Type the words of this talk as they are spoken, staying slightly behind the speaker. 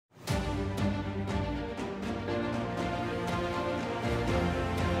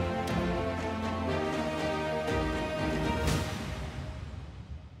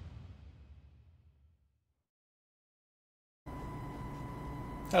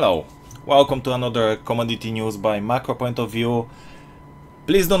Hello, welcome to another commodity news by macro point of view.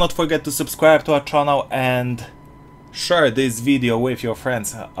 Please do not forget to subscribe to our channel and share this video with your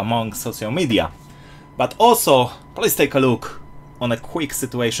friends among social media. But also, please take a look on a quick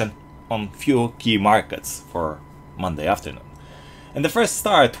situation on few key markets for Monday afternoon. And the first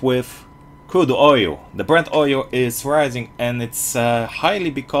start with crude oil. The Brent oil is rising, and it's highly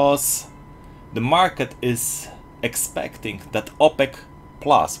because the market is expecting that OPEC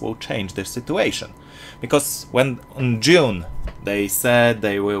Plus will change the situation, because when in June they said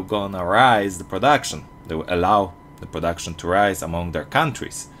they will gonna rise the production, they will allow the production to rise among their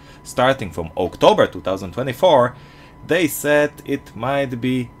countries starting from October 2024, they said it might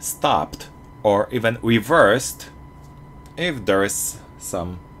be stopped or even reversed if there is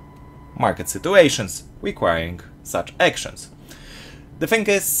some market situations requiring such actions. The thing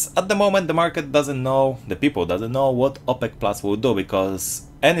is, at the moment the market doesn't know, the people doesn't know what OPEC Plus will do, because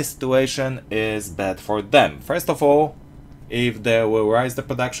any situation is bad for them. First of all, if they will rise the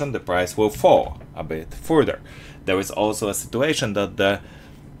production, the price will fall a bit further. There is also a situation that the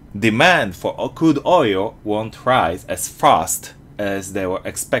demand for crude oil won't rise as fast as they were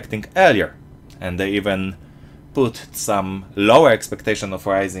expecting earlier, and they even put some lower expectation of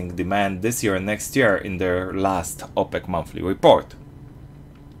rising demand this year and next year in their last OPEC monthly report.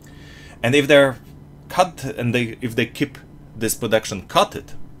 And if they're cut and if they keep this production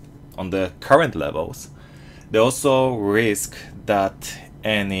cut on the current levels, they also risk that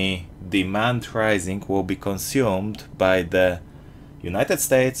any demand rising will be consumed by the United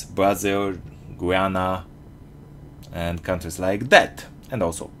States, Brazil, Guyana, and countries like that, and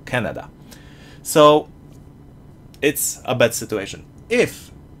also Canada. So it's a bad situation. If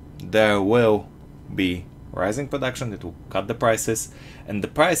there will be rising production, it will cut the prices, and the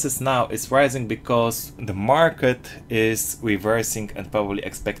prices now is rising because the market is reversing and probably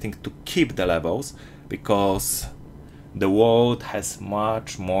expecting to keep the levels, because the world has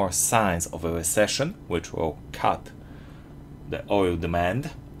much more signs of a recession, which will cut the oil demand.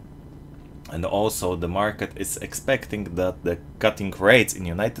 And also the market is expecting that the cutting rates in the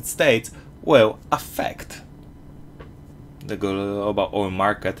United States will affect the global oil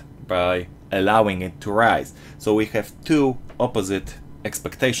market by allowing it to rise. So we have two opposite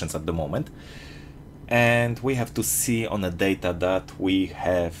expectations at the moment, and we have to see on the data that we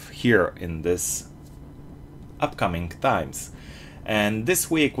have here in this upcoming times. And this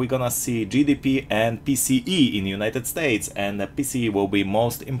week we're gonna see GDP and PCE in the United States, and the PCE will be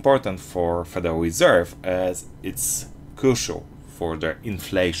most important for Federal Reserve as it's crucial for their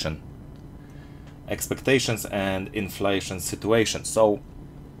inflation expectations and inflation situation. So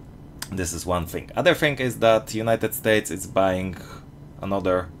this is one thing. Other thing is that the United States is buying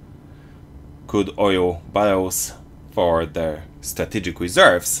another crude oil barrels for their strategic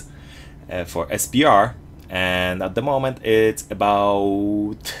reserves for SPR, and at the moment it's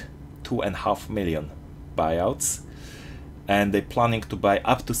about 2.5 million buyouts, and they're planning to buy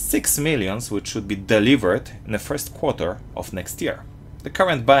up to 6 million, which should be delivered in the first quarter of next year. The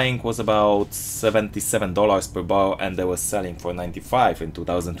current buying was about $77 per barrel, and they were selling for $95 in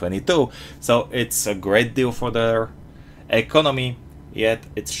 2022. So it's a great deal for their economy, yet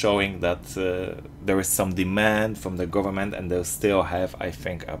it's showing that there is some demand from the government, and they still have, I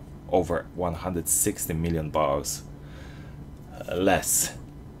think, over 160 million barrels less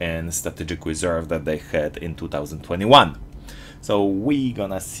in strategic reserve that they had in 2021. So we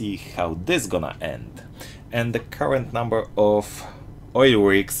gonna see how this gonna end. And the current number of oil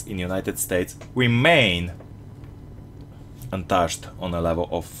rigs in the United States remain untouched on a level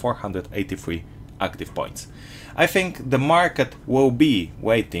of 483 active points. I think the market will be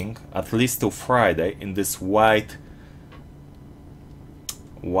waiting at least till Friday in this wide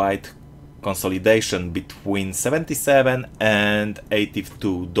consolidation between $77 and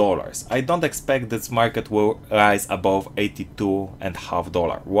 $82. I don't expect this market will rise above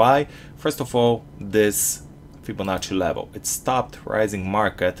 $82.50. Why? First of all, this Fibonacci level, it stopped rising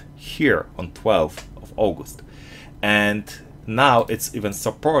market here on 12th of August, and now it's even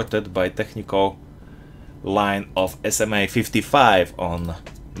supported by technical line of SMA 55 on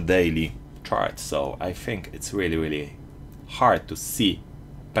daily chart. So I think it's really hard to see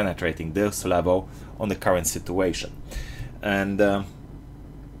penetrating this level on the current situation. And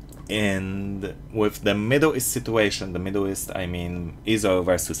with the Middle East situation, the Middle East, I mean Israel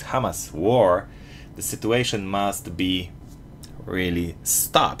versus Hamas war, the situation must be really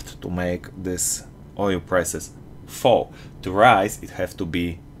stopped to make this oil prices fall. To rise, it have to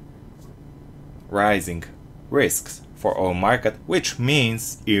be rising risks for oil market, which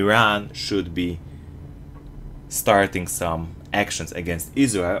means Iran should be starting some actions against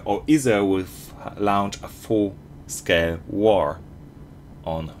Israel, or Israel will launch a full-scale war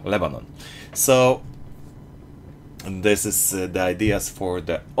on Lebanon. So this is the ideas for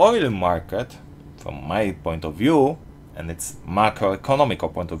the oil market from my point of view, and it's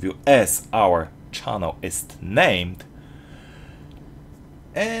macroeconomical point of view, as our channel is named.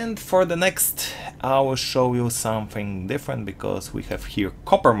 And for the next, I will show you something different, because we have here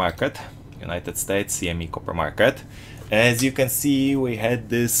copper market, United States CME copper market. As you can see, we had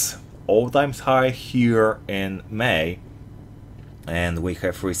this all-time high here in May, and we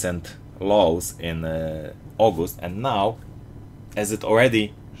have recent lows in August, and now, as it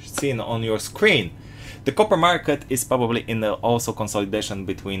already seen on your screen, the copper market is probably in the also consolidation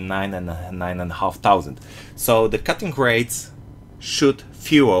between 9 and 9,500. So the cutting rates should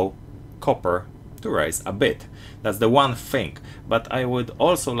fuel copper to rise a bit. That's the one thing. But I would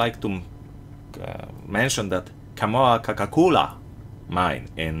also like to mention that Kamoa-Kakula mine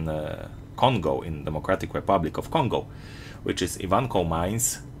in Congo, in Democratic Republic of Congo, which is Ivanko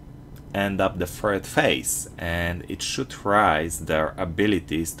mines, end up the third phase, and it should rise their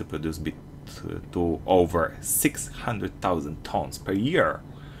abilities to produce to over 600,000 tons per year,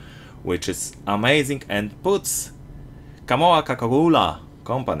 which is amazing, and puts Kamoa-Kakula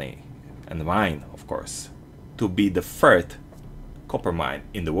company and mine, of course, to be the third copper mine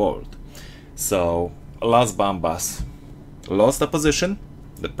in the world. So Las Bambas lost a position.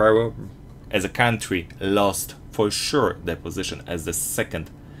 The Peru as a country lost for sure their position as the second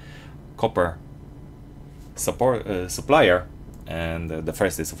copper supplier, and the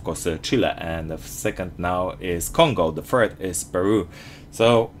first is of course Chile, and the second now is Congo, the third is Peru.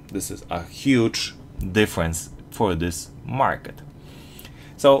 So this is a huge difference for this market.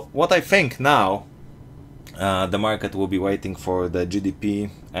 So what I think now, the market will be waiting for the GDP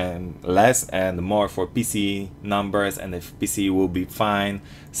and less and more for PCE numbers, and if PCE will be fine,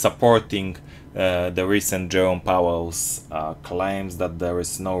 supporting the recent Jerome Powell's claims that there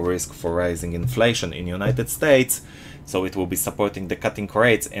is no risk for rising inflation in United States. So it will be supporting the cutting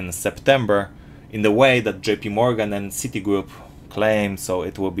rates in September in the way that JP Morgan and Citigroup claim, so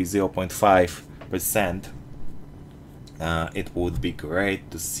it will be 0.5%. It would be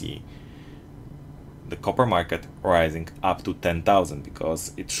great to see the copper market rising up to 10,000,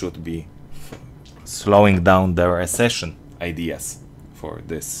 because it should be slowing down the recession ideas for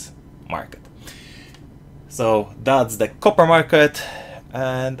this market. So that's the copper market,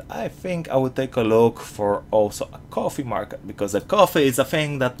 and I think I will take a look for also a coffee market, because the coffee is a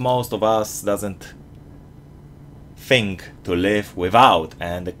thing that most of us doesn't think to live without,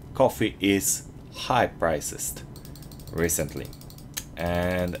 and the coffee is high priced recently.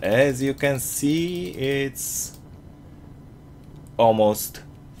 And as you can see, it's almost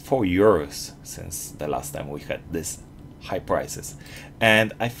 4 euros since the last time we had this high prices,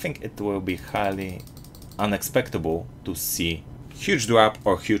 and I think it will be highly unexpected to see huge drop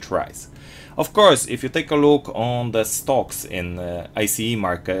or huge rise. Of course, if you take a look on the stocks in ICE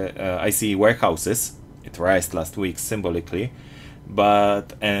market, ICE warehouses, it rose last week symbolically,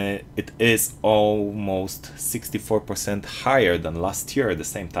 but it is almost 64% higher than last year at the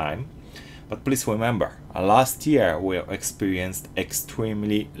same time. But please remember, last year we experienced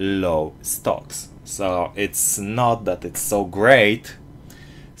extremely low stocks, so it's not that it's so great,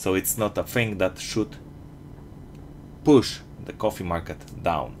 so it's not a thing that should push the coffee market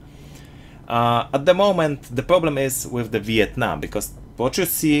down. At the moment, the problem is with the Vietnam, because what you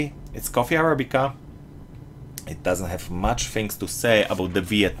see, it's coffee arabica. It doesn't have much things to say about the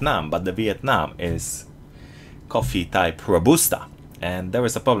Vietnam, but the Vietnam is coffee type robusta, and there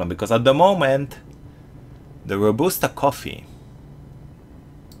is a problem, because at the moment the robusta coffee,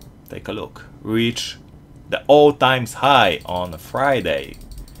 take a look, reached the all-time high on Friday,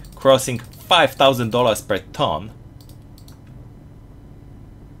 crossing $5,000 per ton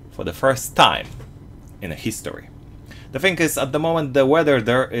for the first time in history. The thing is, at the moment the weather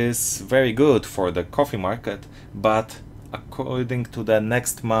there is very good for the coffee market, but according to the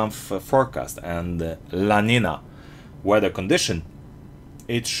next month forecast and La Nina weather condition,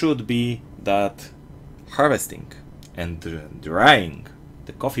 it should be that harvesting and drying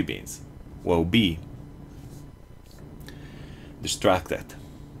the coffee beans will be distracted.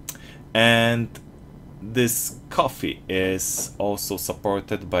 And this coffee is also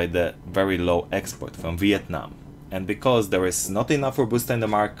supported by the very low export from Vietnam. And because there is not enough robusta in the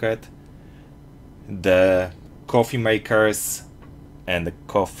market, the coffee makers and the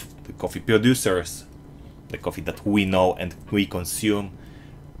coffee producers, the coffee that we know and we consume,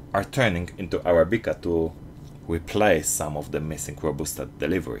 are turning into arabica to replace some of the missing robusta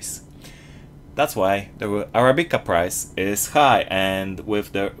deliveries. That's why the arabica price is high, and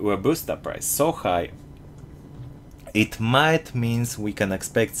with the robusta price so high, it might means we can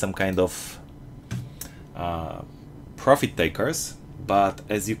expect some kind of profit takers, but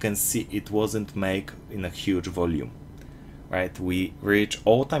as you can see, it wasn't made in a huge volume, right? We reach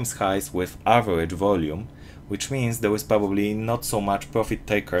all-time highs with average volume, which means there was probably not so much profit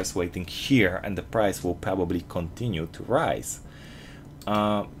takers waiting here, and the price will probably continue to rise.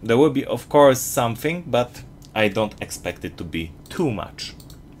 There will be, of course, something, but I don't expect it to be too much.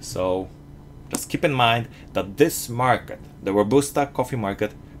 So just keep in mind that this market, the Robusta coffee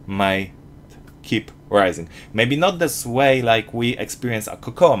market, might keep rising. Maybe not this way like we experienced a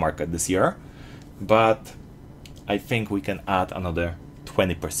cocoa market this year, but I think we can add another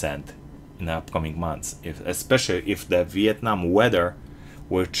 20% in the upcoming months, especially if the Vietnam weather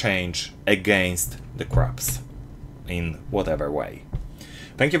will change against the crops in whatever way.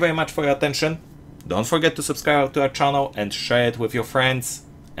 Thank you very much for your attention. Don't forget to subscribe to our channel and share it with your friends,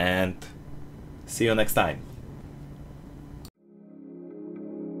 and see you next time.